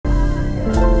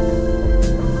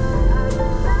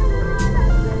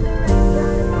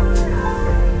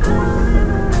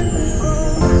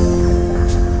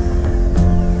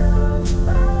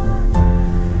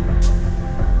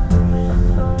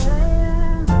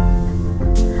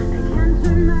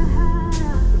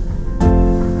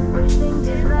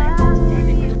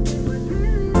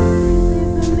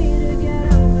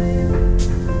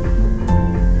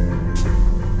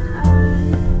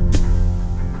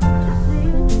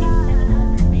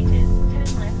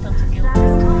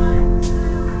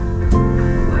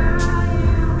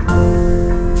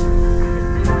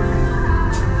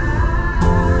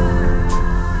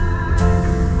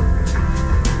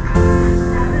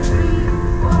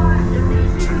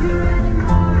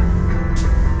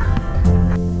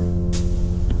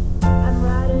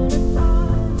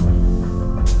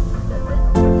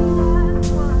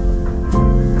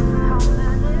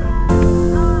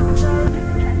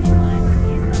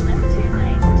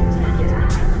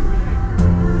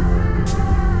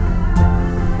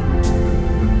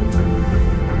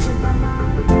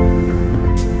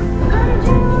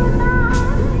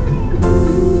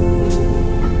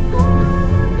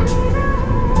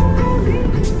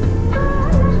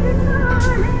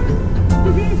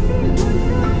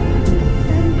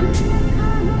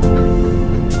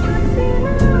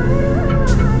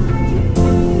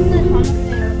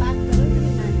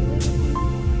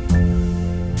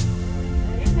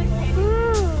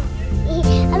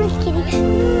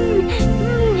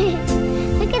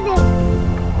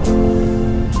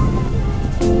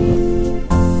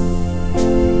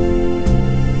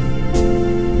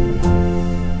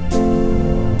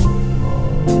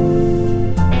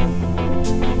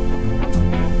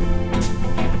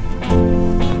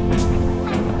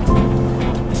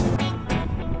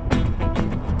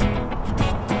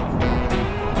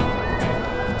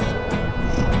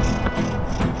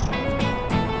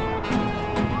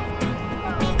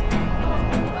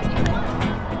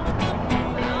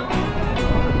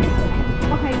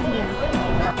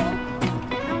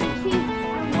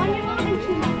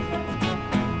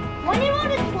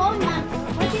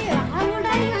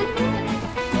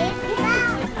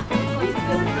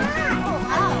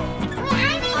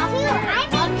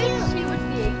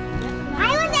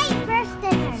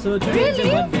So today is your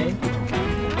birthday. It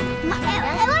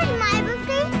was my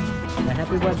birthday.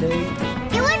 Happy birthday.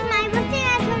 It was my birthday.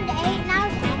 I turned 8. Now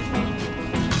it's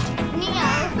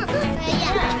yeah.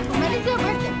 When is your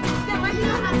birthday? September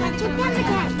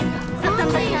 10th.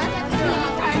 September 10th.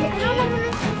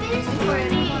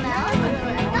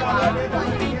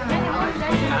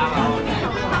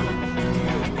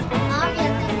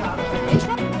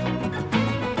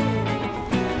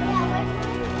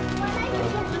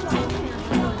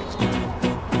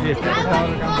 Yes, that's how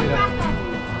we come together.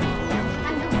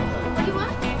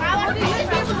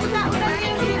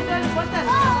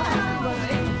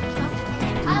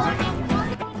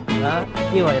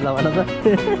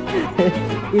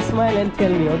 You smile and tell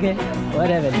me, okay? What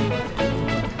happened?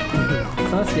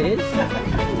 Sausage?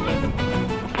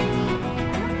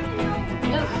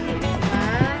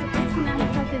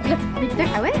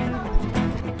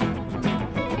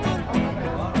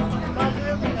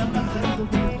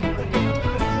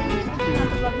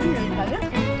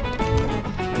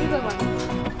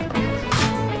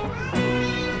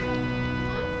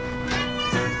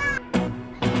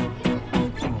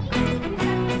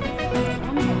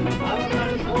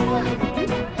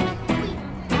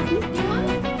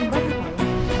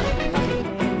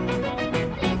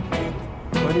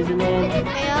 What is the name?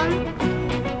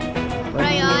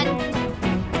 Rayon.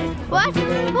 What? What is the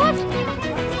name? What?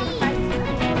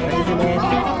 What is the name?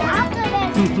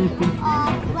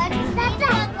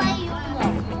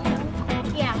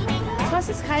 Yeah. Was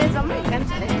ist keine Sommer,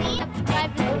 ganz ehrlich.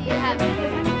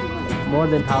 More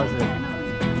than 1,000.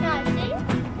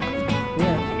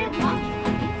 Yeah.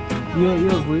 Your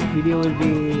video will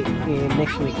be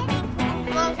next week.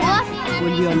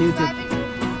 Will be on YouTube.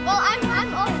 Well,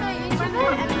 I'm also a YouTuber,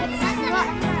 and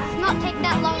it's not take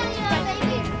that long to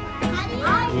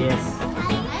Yes.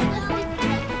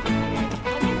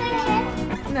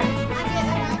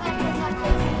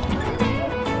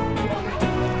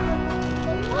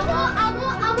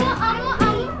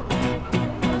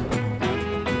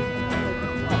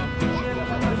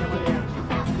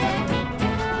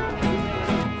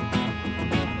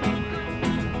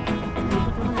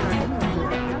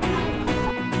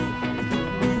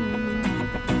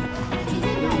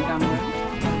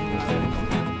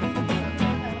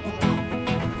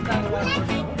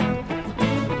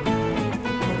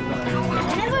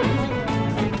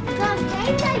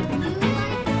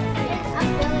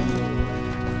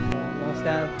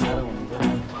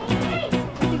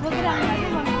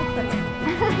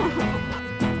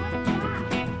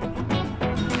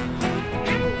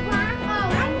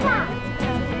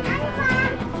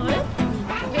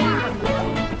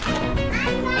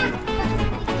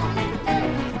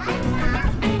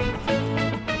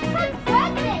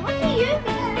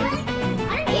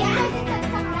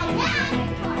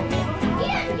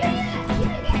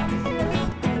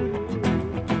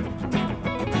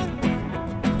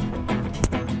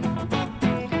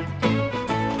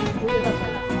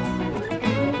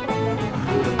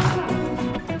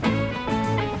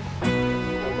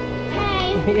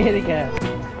 Erika.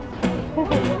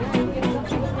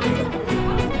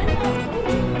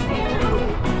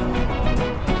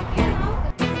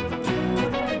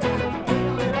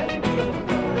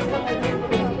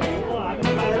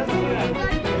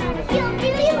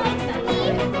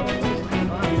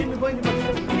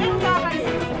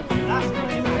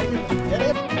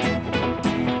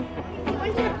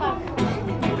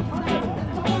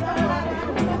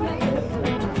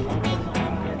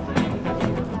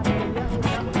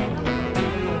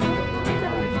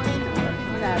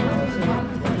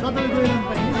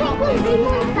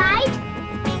 Inside.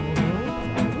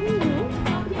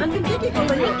 I'm making a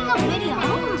video.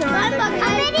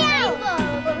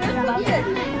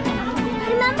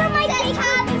 Remember my big party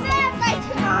hat.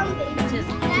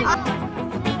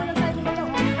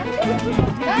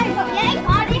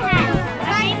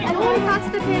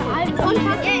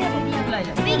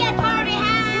 We get party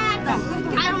hats.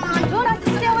 I don't want to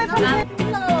stay away from it.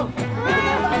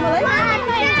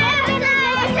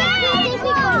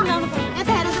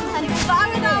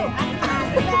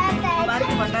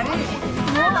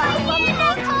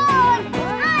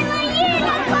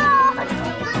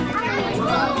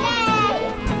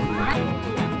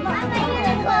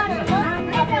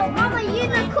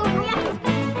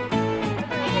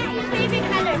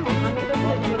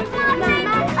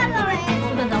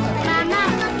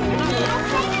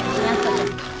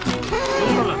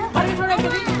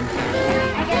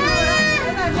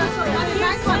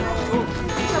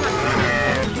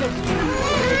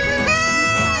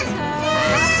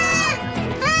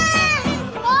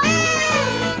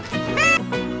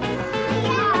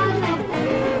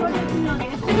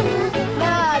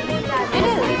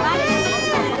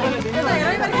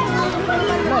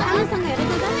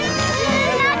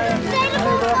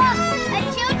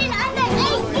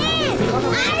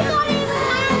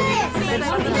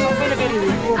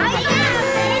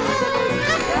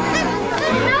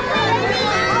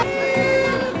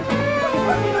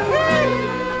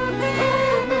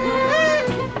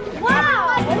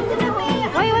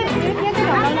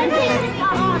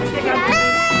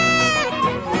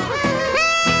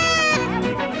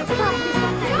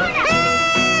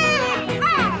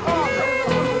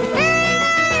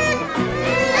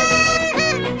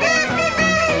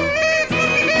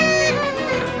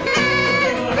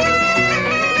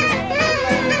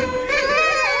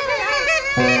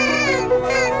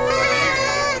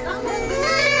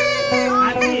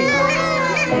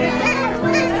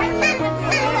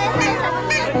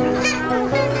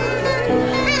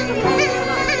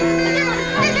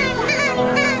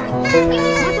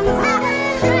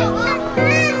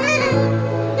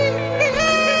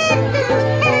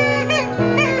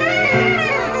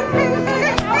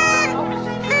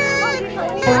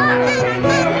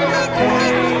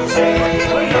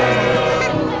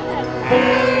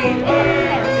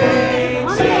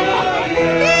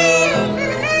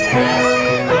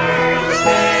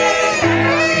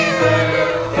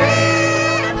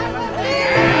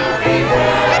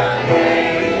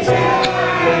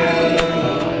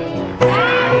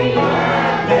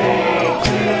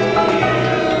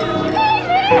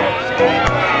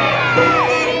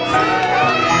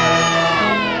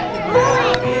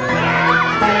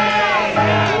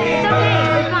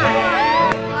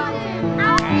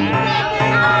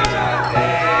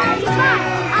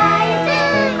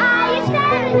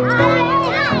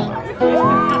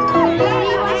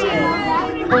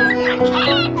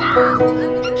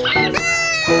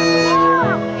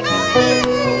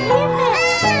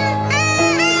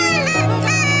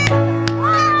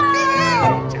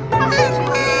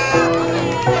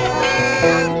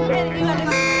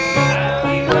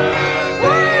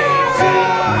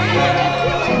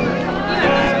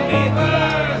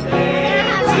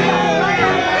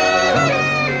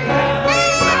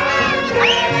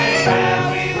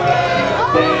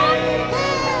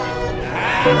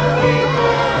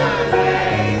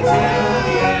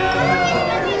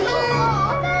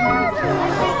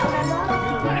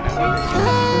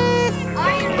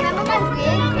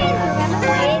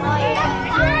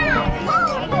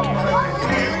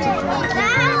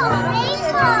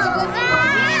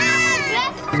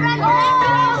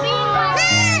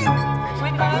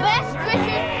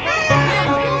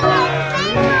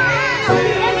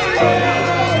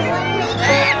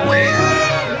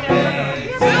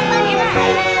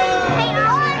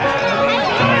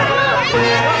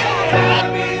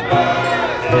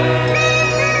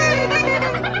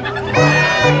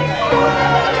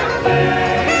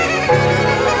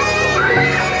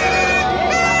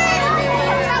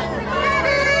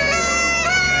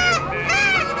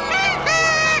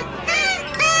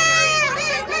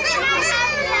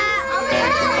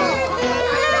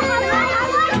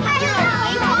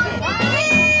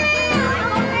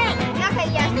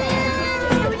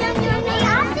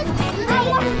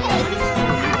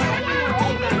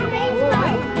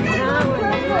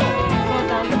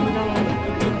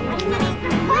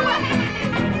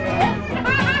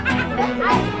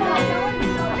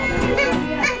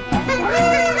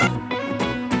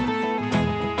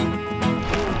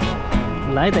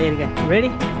 Light air guy. Ready?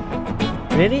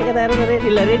 Ready?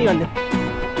 Ready on the.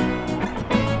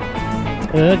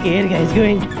 Okay, air guy is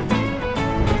going.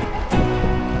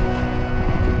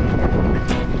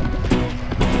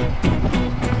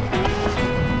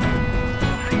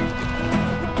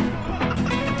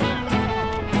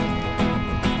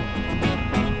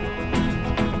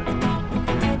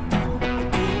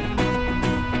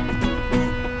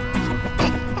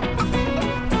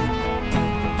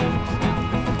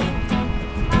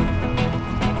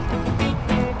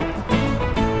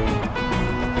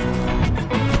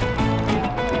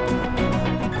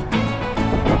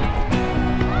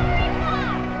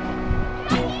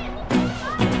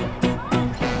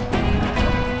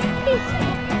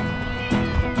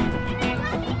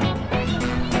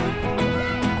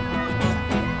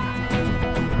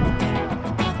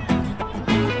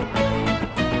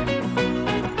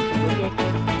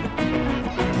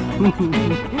 I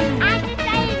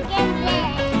decided to get this.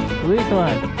 Which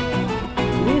one?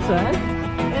 This one?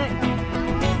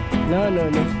 No.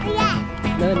 Yes.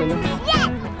 No.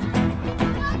 Yes.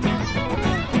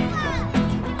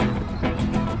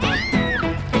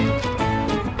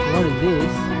 What is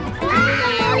this?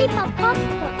 Lollipop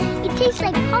popcorn. It tastes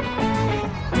like popcorn.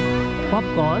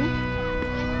 Popcorn?